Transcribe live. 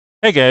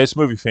Hey guys,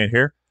 Movie Fan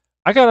here.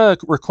 I got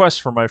a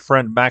request from my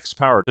friend Max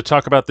Power to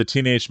talk about the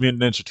Teenage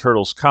Mutant Ninja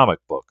Turtles comic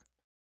book.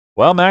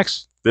 Well,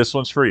 Max, this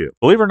one's for you.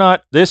 Believe it or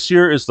not, this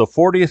year is the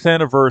 40th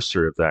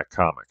anniversary of that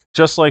comic.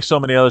 Just like so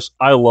many others,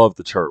 I love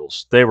the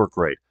Turtles. They were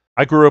great.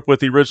 I grew up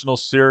with the original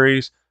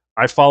series.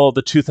 I followed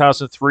the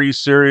 2003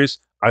 series.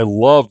 I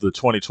loved the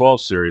 2012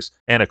 series.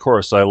 And of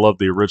course, I love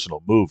the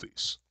original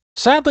movies.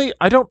 Sadly,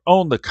 I don't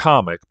own the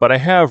comic, but I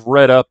have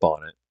read up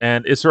on it,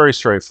 and it's very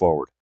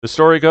straightforward. The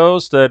story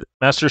goes that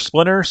Master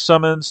Splinter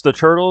summons the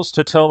turtles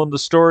to tell them the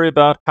story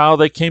about how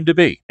they came to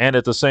be. And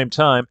at the same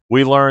time,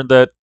 we learn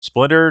that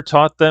Splinter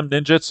taught them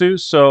ninjutsu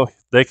so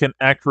they can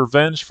act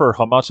revenge for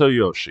Hamato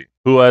Yoshi,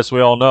 who, as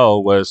we all know,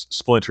 was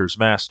Splinter's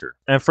master.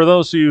 And for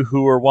those of you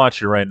who are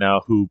watching right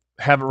now who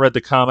haven't read the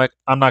comic,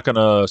 I'm not going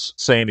to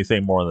say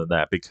anything more than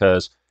that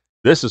because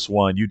this is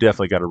one you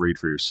definitely got to read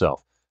for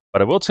yourself.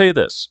 But I will tell you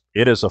this,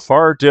 it is a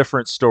far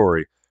different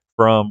story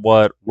from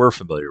what we're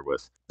familiar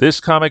with. This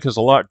comic is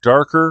a lot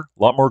darker,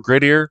 a lot more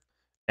grittier,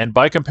 and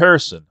by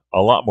comparison, a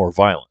lot more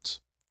violent.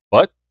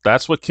 But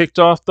that's what kicked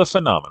off the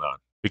phenomenon.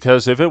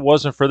 Because if it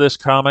wasn't for this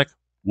comic,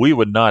 we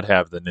would not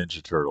have the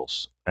Ninja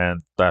Turtles.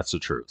 And that's the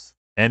truth.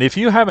 And if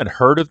you haven't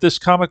heard of this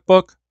comic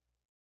book,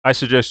 I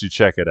suggest you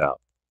check it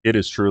out. It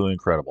is truly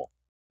incredible.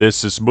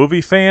 This is Movie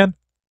Fan,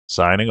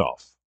 signing off.